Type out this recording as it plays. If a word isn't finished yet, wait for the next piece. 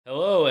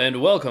and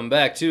welcome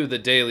back to the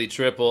Daily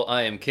Triple.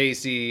 I am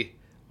Casey,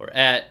 or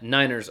at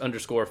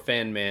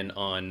Niners_fanman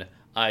on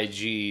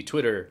IG,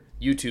 Twitter,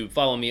 YouTube.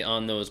 Follow me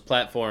on those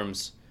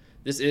platforms.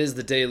 This is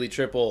the Daily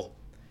Triple.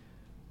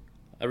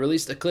 I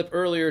released a clip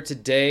earlier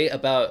today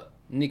about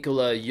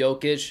Nikola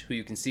Jokic, who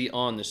you can see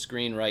on the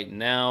screen right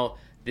now.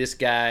 This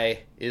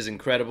guy is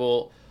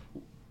incredible.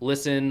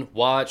 Listen,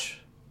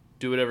 watch,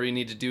 do whatever you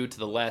need to do to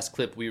the last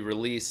clip we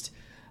released.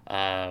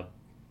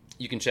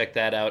 You can check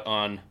that out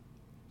on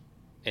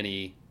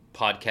any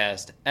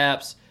podcast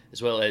apps,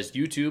 as well as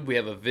YouTube. We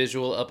have a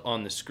visual up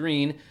on the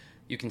screen.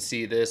 You can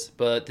see this,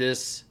 but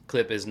this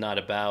clip is not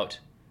about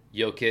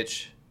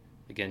Jokic.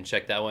 Again,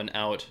 check that one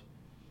out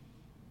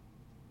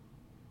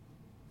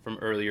from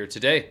earlier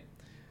today.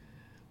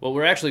 What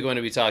we're actually going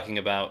to be talking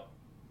about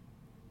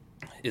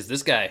is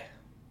this guy,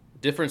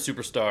 different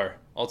superstar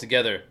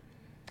altogether.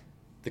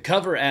 The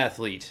cover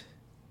athlete,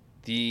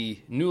 the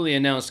newly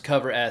announced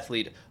cover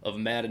athlete of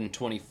Madden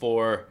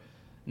 24,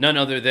 none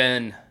other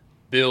than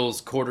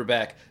Bills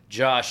quarterback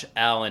Josh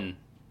Allen.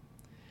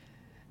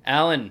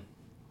 Allen,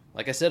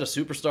 like I said, a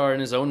superstar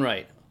in his own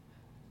right.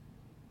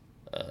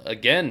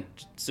 Again,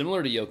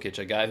 similar to Jokic,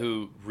 a guy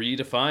who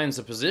redefines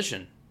a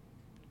position.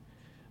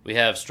 We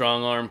have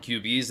strong arm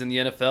QBs in the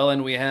NFL,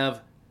 and we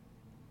have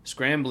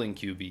scrambling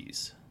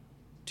QBs.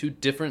 Two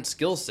different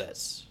skill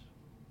sets,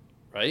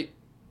 right?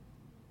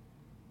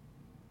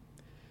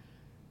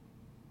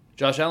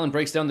 Josh Allen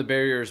breaks down the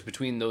barriers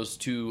between those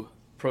two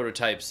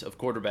prototypes of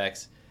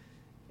quarterbacks,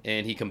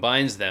 and he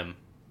combines them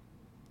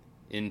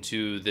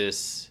into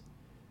this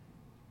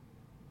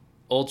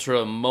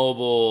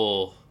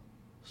ultra-mobile,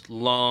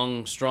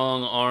 long,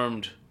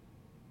 strong-armed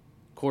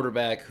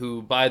quarterback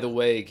who, by the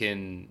way,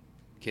 can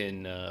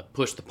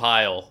push the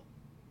pile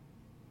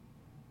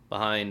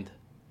behind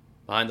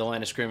the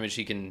line of scrimmage.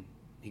 He can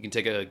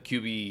take a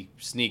QB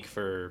sneak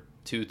for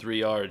 2-3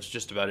 yards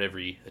just about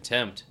every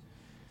attempt.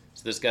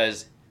 So this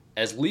guy's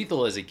as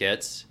lethal as it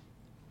gets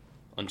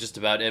on just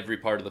about every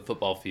part of the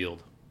football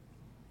field.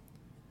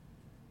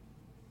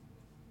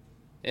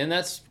 And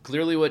that's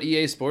clearly what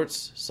EA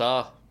Sports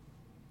saw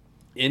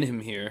in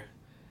him here.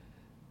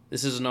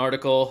 This is an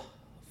article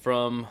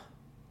from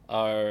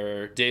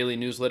our daily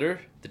newsletter,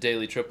 the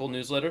Daily Triple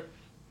newsletter.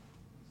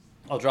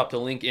 I'll drop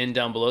the link in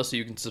down below so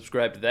you can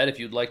subscribe to that if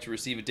you'd like to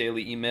receive a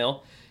daily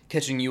email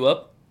catching you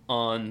up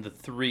on the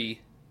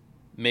 3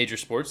 major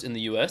sports in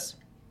the U.S.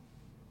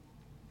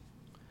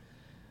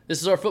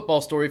 This is our football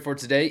story for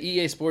today.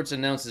 EA Sports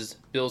announces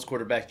Bills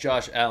quarterback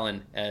Josh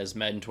Allen as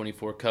Madden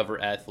 24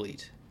 cover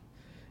athlete.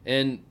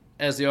 And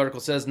as the article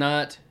says,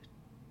 not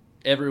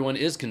everyone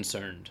is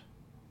concerned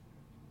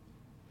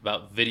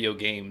about video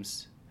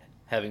games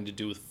having to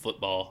do with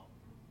football.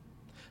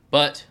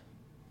 But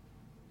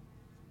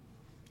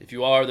if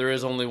you are, there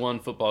is only one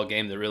football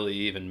game that really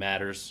even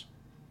matters,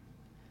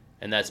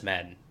 and that's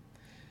Madden.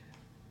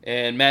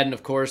 And Madden,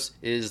 of course,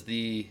 is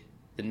the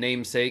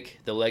namesake,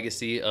 the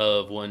legacy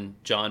of one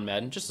John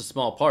Madden, just a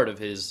small part of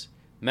his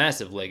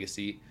massive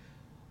legacy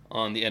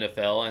on the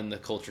NFL and the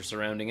culture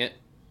surrounding it.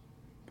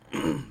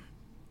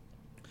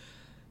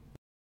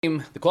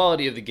 The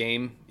quality of the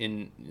game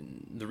in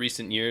the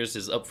recent years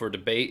is up for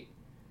debate,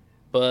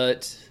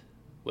 but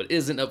what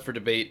isn't up for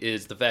debate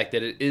is the fact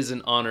that it is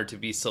an honor to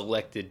be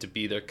selected to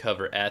be their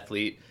cover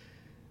athlete.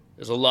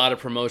 There's a lot of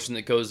promotion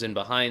that goes in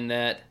behind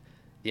that.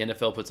 The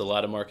NFL puts a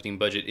lot of marketing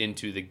budget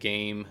into the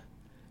game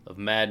of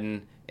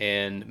Madden,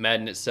 and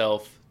Madden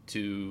itself,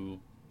 to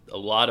a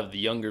lot of the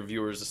younger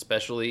viewers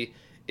especially,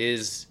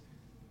 is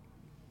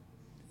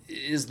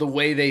the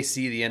way they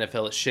see the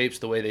NFL. It shapes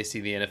the way they see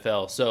the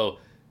NFL. So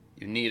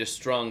you need a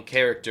strong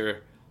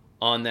character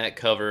on that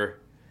cover,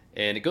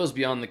 and it goes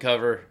beyond the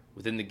cover.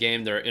 Within the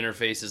game, there are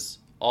interfaces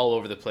all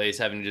over the place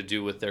having to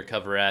do with their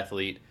cover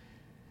athlete,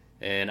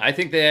 and I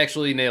think they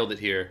actually nailed it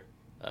here.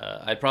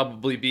 I'd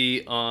probably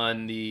be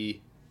on the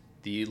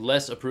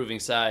less approving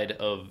side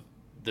of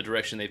the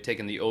direction they've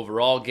taken the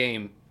overall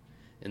game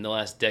in the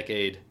last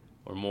decade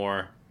or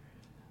more,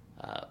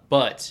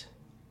 but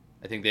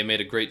I think they made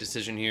a great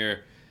decision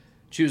here,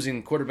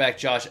 choosing quarterback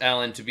Josh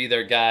Allen to be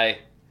their guy.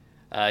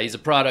 He's a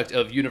product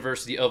of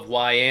University of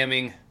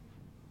Wyoming.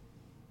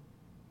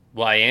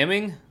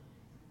 Wyoming.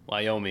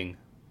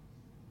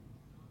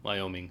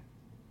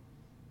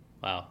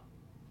 Wow.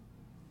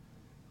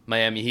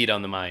 Miami Heat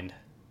on the mind.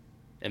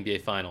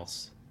 NBA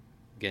Finals.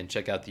 Again,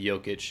 check out the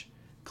Jokic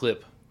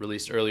clip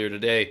released earlier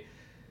today.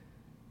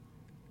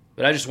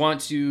 But I just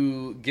want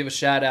to give a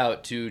shout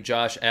out to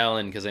Josh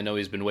Allen because I know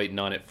he's been waiting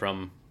on it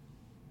from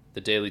the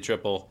Daily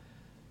Triple.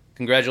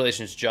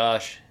 Congratulations,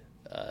 Josh.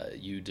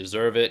 You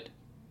deserve it.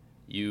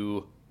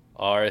 You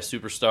are a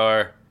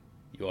superstar.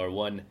 You are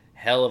one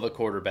hell of a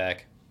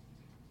quarterback.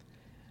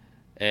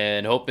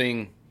 And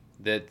hoping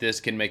that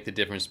this can make the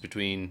difference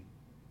between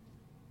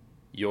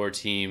your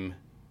team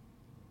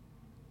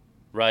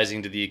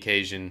rising to the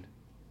occasion,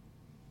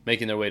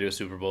 making their way to a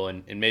Super Bowl,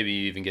 and maybe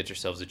you even get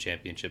yourselves a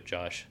championship,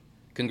 Josh.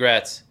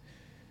 Congrats.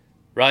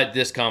 Ride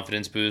this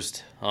confidence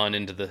boost on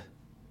into the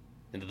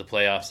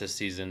playoffs this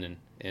season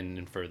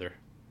and further.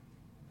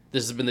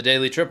 This has been the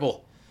Daily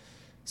Triple.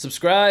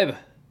 Subscribe,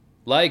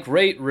 like,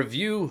 rate,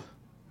 review.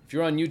 If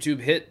you're on YouTube,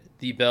 hit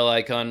the bell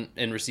icon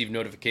and receive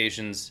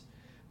notifications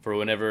for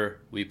whenever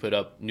we put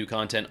up new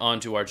content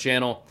onto our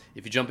channel.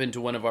 If you jump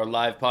into one of our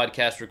live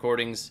podcast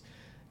recordings,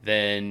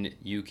 then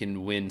you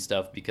can win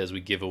stuff because we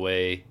give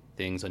away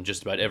things on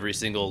just about every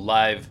single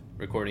live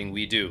recording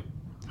we do.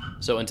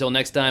 So until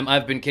next time,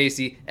 I've been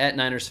Casey at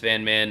Niners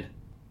Fanman,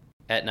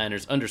 at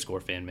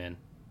Niners_Fanman.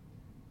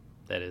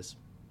 That is.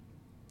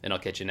 And I'll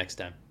catch you next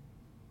time.